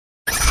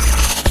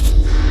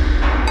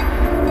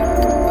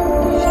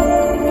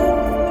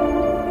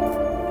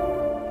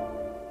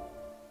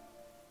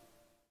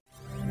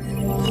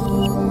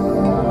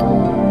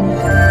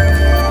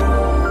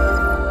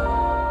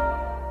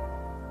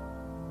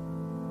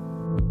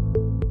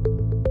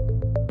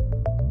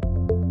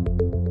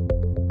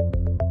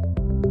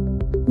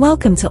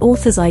Welcome to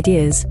Author's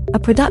Ideas, a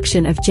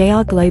production of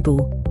JR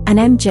Global, an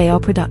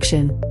MJR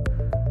production.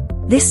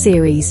 This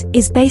series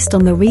is based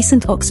on the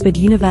recent Oxford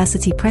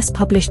University Press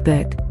published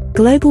book,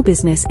 Global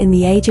Business in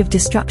the Age of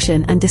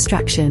Destruction and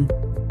Distraction.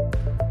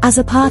 As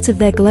a part of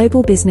their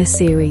Global Business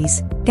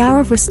series,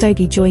 Gaurav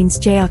Rastogi joins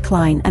J.R.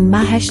 Klein and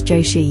Mahesh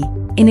Joshi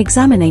in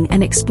examining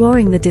and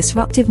exploring the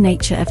disruptive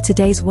nature of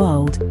today's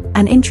world,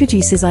 and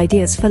introduces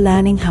ideas for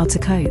learning how to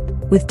cope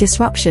with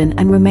disruption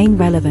and remain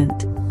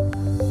relevant.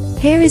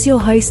 Here is your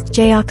host,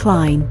 J.R.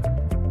 Klein.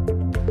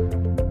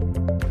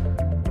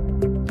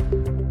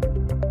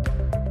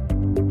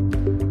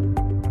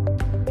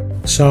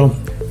 So,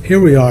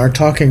 here we are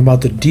talking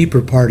about the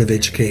deeper part of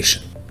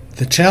education.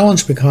 The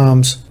challenge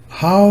becomes,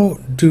 how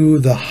do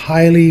the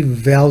highly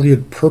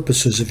valued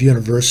purposes of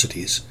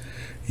universities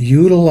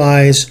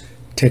utilize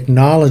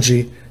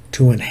technology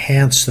to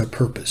enhance their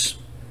purpose?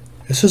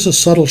 This is a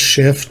subtle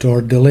shift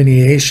or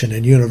delineation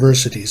in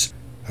universities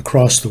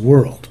across the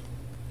world.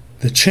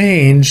 The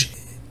change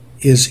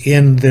is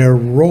in their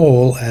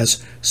role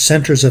as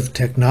centers of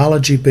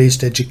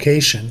technology-based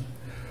education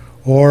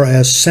or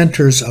as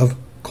centers of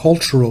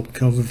cultural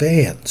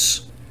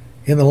conveyance.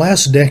 In the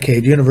last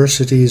decade,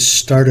 universities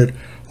started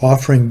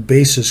offering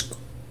basic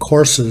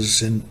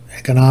courses in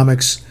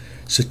economics,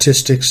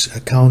 statistics,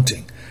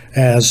 accounting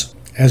as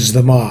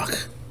the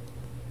Mach.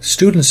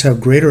 Students have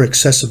greater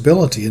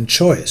accessibility and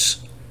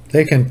choice.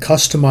 They can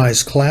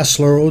customize class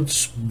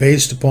loads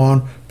based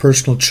upon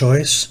personal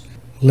choice.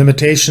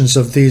 Limitations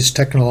of these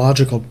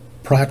technological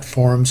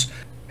platforms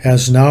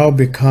has now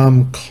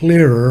become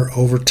clearer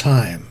over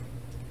time.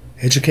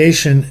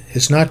 Education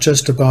is not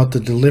just about the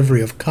delivery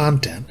of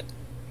content,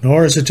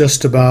 nor is it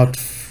just about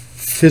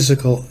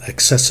physical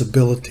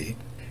accessibility.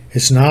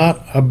 It's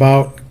not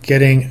about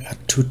getting a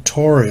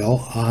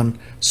tutorial on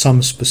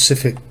some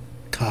specific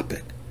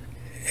topic.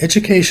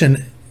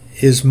 Education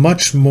is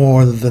much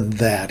more than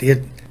that.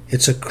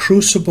 It's a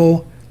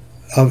crucible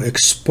of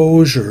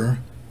exposure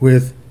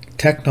with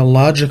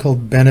technological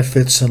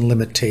benefits and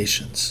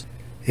limitations.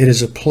 It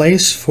is a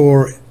place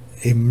for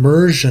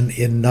immersion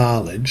in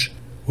knowledge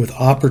with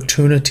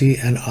opportunity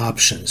and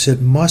options.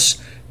 It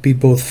must be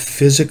both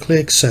physically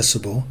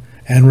accessible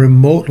and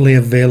remotely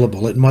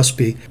available. It must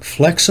be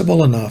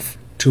flexible enough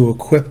to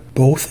equip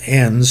both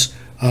ends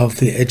of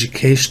the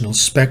educational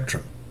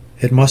spectrum.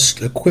 It must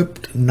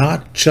equip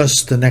not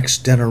just the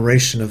next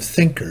generation of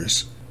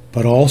thinkers,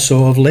 but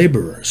also of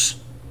laborers.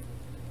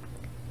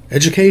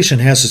 Education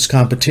has its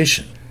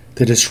competition.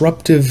 The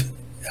disruptive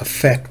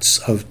effects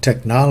of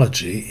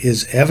technology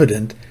is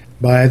evident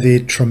by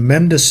the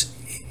tremendous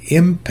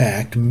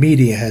impact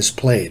media has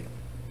played.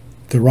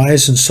 The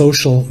rise in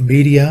social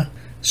media,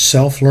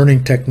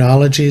 self-learning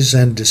technologies,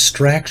 and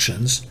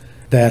distractions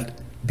that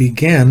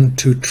begin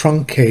to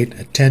truncate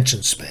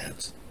attention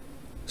spans.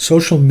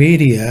 Social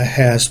media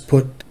has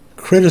put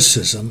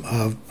criticism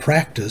of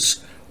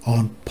practice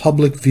on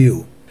public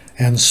view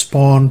and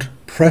spawned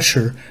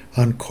pressure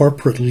on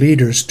corporate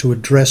leaders to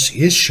address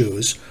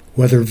issues,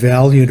 whether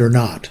valued or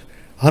not.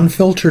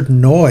 Unfiltered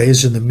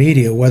noise in the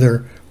media,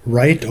 whether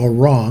right or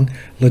wrong,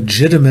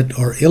 legitimate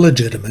or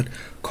illegitimate,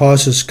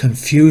 causes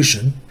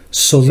confusion,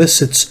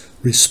 solicits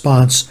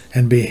response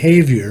and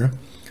behavior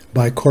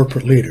by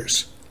corporate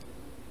leaders.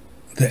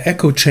 The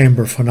echo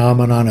chamber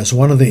phenomenon is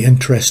one of the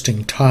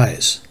interesting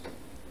ties.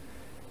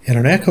 In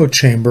an echo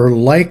chamber,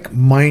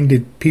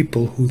 like-minded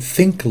people who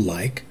think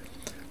alike,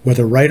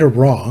 whether right or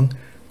wrong,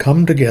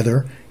 come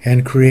together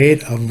and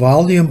create a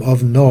volume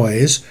of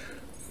noise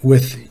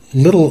with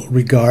little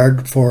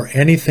regard for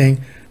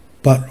anything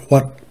but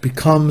what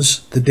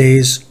becomes the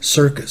day's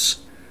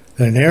circus.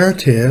 The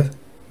narrative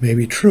may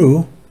be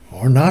true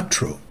or not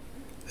true.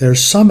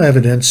 There's some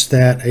evidence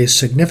that a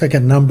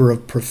significant number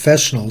of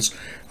professionals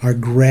are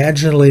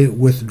gradually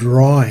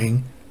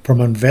withdrawing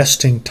from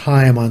investing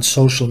time on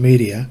social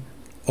media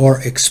or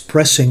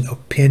expressing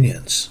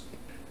opinions.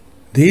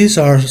 These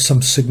are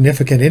some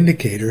significant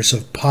indicators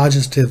of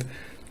positive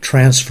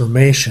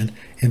transformation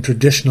in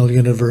traditional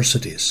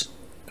universities.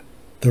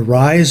 The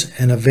rise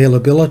and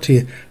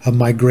availability of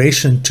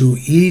migration to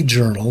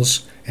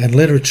e-journals and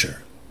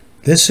literature.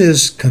 This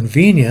is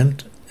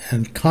convenient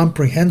and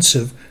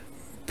comprehensive,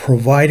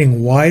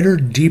 providing wider,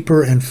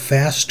 deeper, and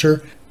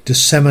faster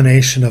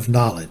dissemination of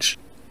knowledge.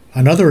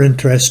 Another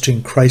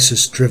interesting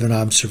crisis-driven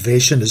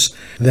observation is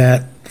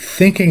that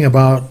thinking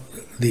about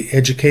the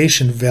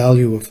education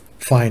value of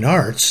fine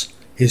arts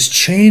is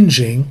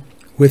changing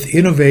with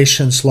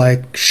innovations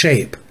like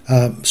SHAPE,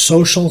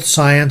 social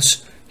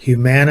science,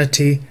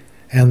 humanity,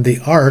 and the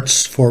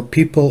arts for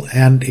people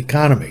and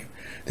economy.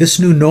 This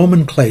new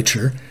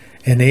nomenclature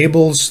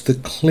enables the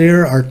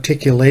clear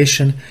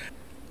articulation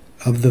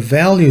of the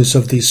values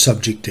of these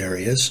subject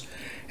areas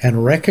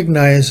and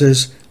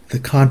recognizes the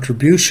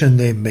contribution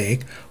they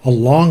make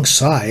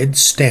alongside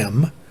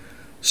STEM,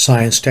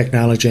 science,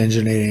 technology,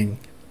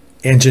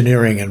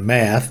 engineering, and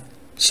math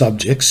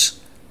subjects,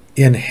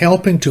 in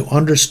helping to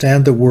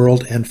understand the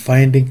world and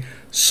finding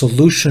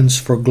solutions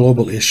for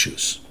global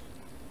issues.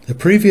 The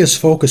previous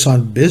focus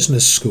on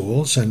business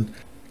schools and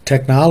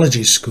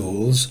technology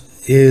schools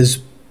is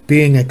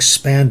being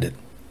expanded.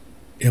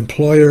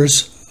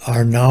 Employers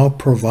are now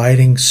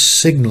providing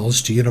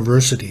signals to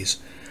universities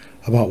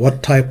about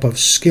what type of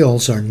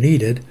skills are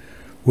needed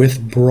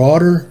with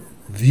broader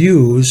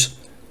views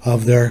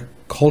of their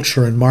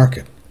culture and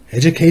market.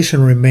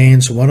 Education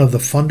remains one of the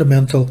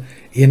fundamental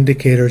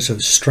indicators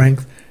of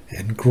strength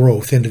and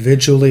growth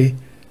individually,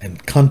 in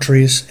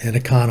countries and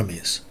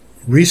economies.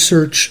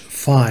 Research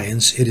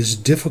finds it is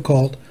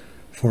difficult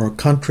for a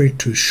country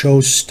to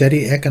show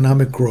steady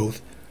economic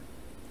growth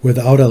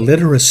without a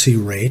literacy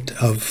rate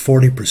of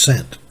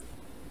 40%.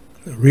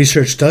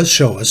 Research does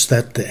show us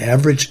that the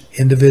average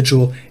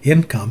individual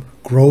income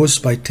grows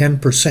by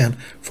 10%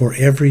 for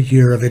every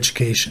year of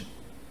education.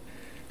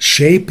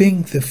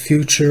 Shaping the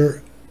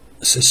future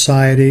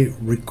society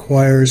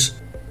requires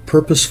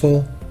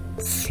purposeful,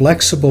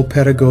 flexible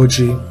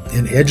pedagogy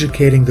in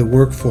educating the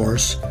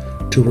workforce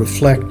to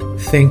reflect,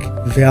 think,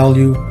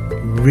 value,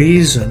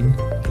 reason,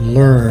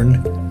 learn,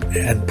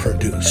 and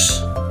produce.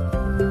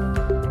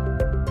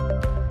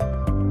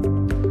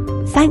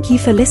 Thank you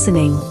for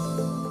listening.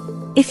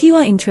 If you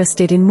are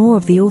interested in more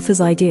of the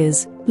author's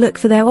ideas, look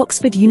for their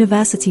Oxford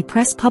University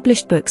Press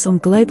published books on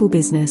global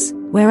business,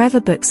 wherever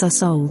books are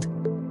sold.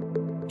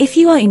 If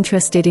you are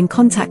interested in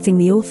contacting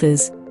the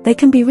authors, they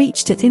can be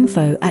reached at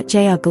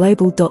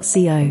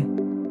info@jrglobal.co.